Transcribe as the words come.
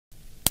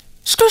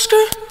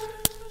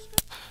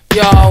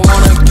Yeah, I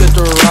wanna get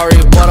the Rari,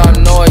 but I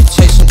know it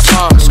takes some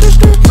time.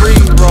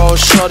 Pre-roll,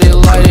 shorty,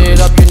 light it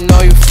up, you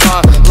know you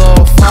fine.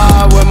 Low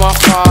 5 with my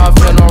 5,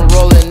 and I'm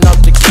rolling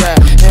up the cat.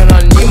 And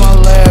I need my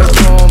leg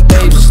room,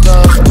 baby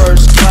stuff,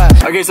 first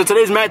class. Okay, so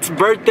today's Matt's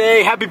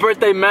birthday. Happy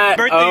birthday, Matt.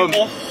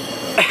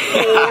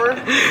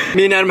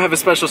 Me and Adam have a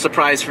special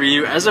surprise for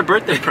you. As a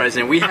birthday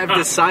present, we have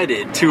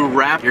decided to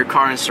wrap your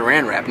car in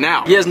saran wrap.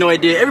 Now, he has no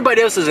idea.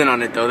 Everybody else is in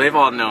on it, though. They've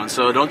all known.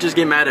 So don't just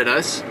get mad at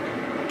us.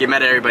 Get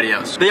mad at everybody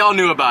else. They all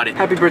knew about it.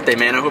 Happy birthday,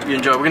 man. I hope you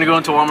enjoy. We're gonna go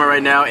into Walmart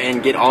right now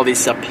and get all these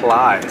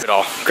supplies. Grab it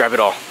all. Grab it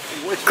all.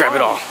 Grab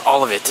it all.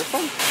 All of it.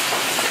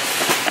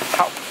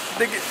 How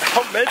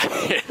many?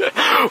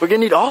 We're gonna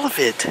need all of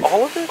it.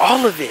 All of it?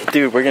 All of it.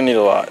 Dude, we're gonna need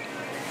a lot.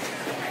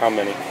 How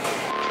many? We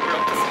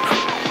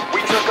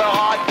took a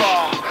hard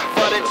ball,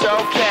 but it's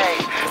okay.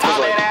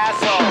 I'm an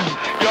asshole.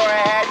 You're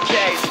a head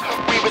case.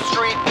 We were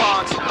street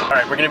punks.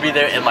 Alright, we're gonna be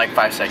there in like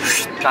 5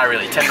 seconds. Not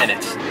really, 10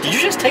 minutes. Did you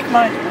just take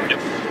mine? Nope.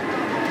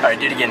 Alright,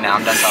 do it again now.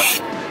 I'm done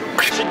talking.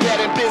 She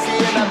getting busy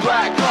in a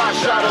black car.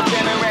 Shuttle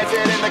getting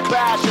rented in the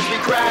clash as we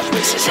crash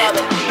with each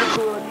other.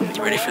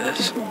 You ready for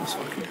this?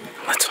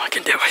 Let's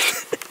fucking do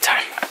it.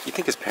 Time. You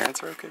think his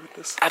parents are okay with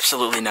this?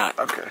 Absolutely not.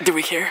 Okay. Do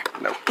we care?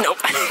 Nope. Nope.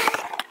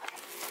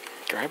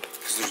 Grab?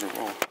 Because there's a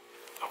roll.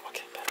 Oh,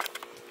 okay. Better.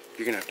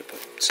 You're gonna have to put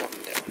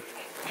something down.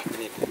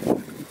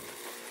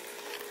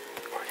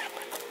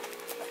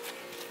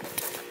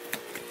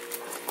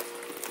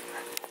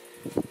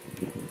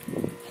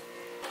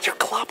 You're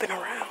clopping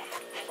around.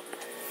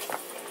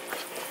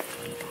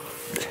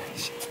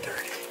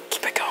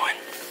 Keep it going.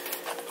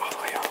 All the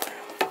way all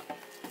around.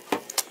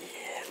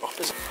 Yeah. Oh,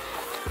 this.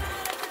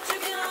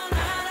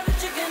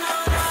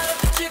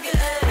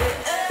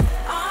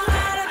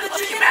 I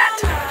love you, Matt.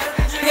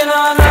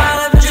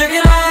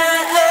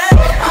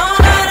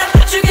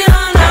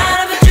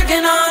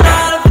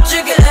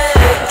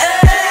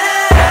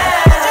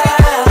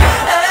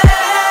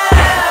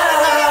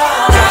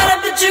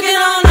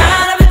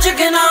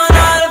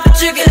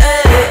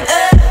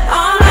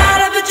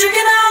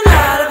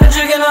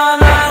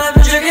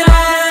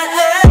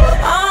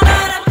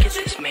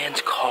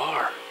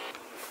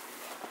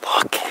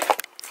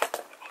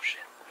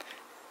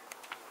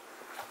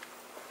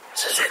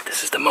 This is it.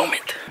 This is the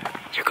moment.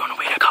 You're going to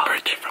wait a call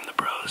birthday from the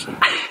bros.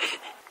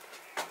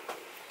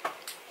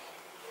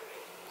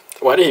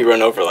 Why did he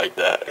run over like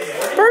that?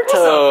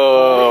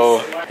 Berto!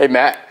 Hey,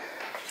 Matt.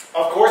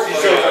 Of course he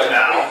shows up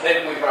now.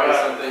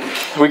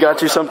 We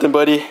got you something,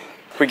 buddy.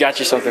 We got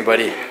you something,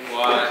 buddy.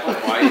 Why?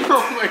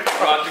 Oh my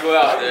God, to go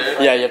out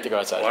there? Yeah, you have to go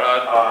outside.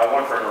 I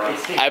went for a run.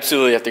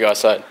 Absolutely have to go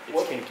outside.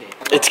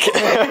 It's You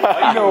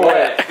know what?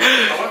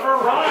 I went for a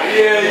run.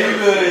 Yeah, you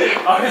did.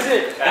 Oh, is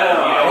it?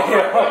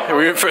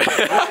 we went for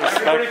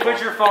Everybody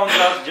put your phones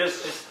up.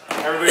 Just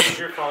everybody put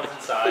your phones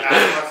inside.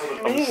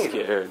 I'm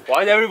scared.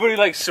 Why is everybody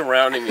like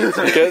surrounding me?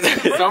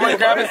 Someone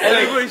grabbing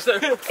everybody's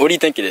What do you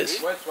think it is?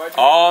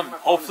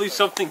 hopefully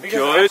something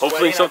good.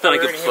 Hopefully something I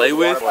can play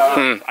with.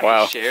 I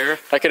Wow. can share.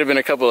 That could have been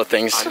a couple of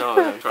things. I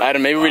know.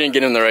 Adam, maybe we didn't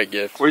get him the right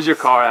gift. Where's your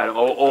car, Adam?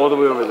 All the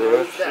way over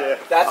there.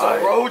 That's a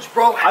roach,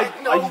 bro.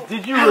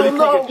 Did you really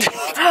think it?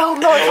 Hell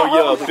no.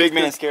 Oh, yo, big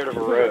man scared of a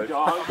road.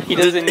 He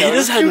doesn't know. He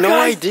does have no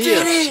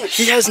idea.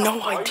 He has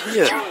no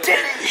idea.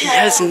 He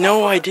has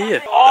no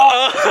idea.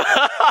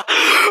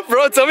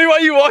 Bro, tell me why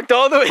you walked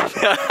all the way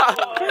down.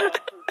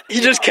 He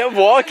just kept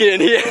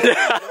walking. You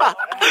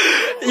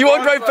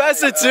walked right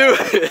past it too.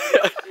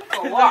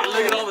 Look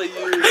at all the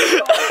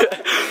years.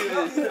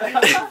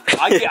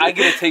 I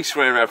get a take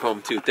saran wrap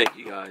home too. Thank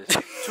you guys.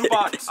 2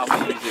 boxes.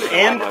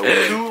 And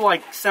And 2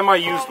 like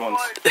semi-used ones.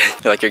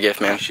 You like your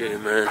gift, man? shit,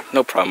 man.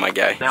 No problem, my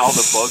guy. Now all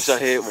the bugs I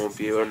hit won't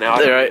be able. Now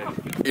All right.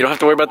 You don't have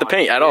to worry about the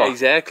paint at all.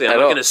 Exactly. I'm At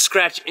not all. gonna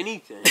scratch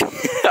anything.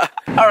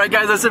 Alright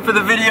guys, that's it for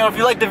the video. If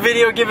you liked the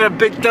video, give it a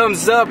big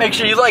thumbs up. Make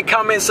sure you like,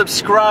 comment,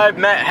 subscribe.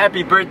 Matt,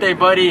 happy birthday,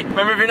 buddy.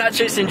 Remember, if you're not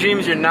chasing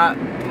dreams, you're not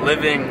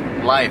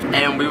living life.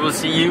 And we will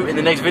see you in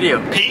the next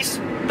video. Peace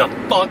the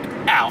fuck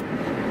out.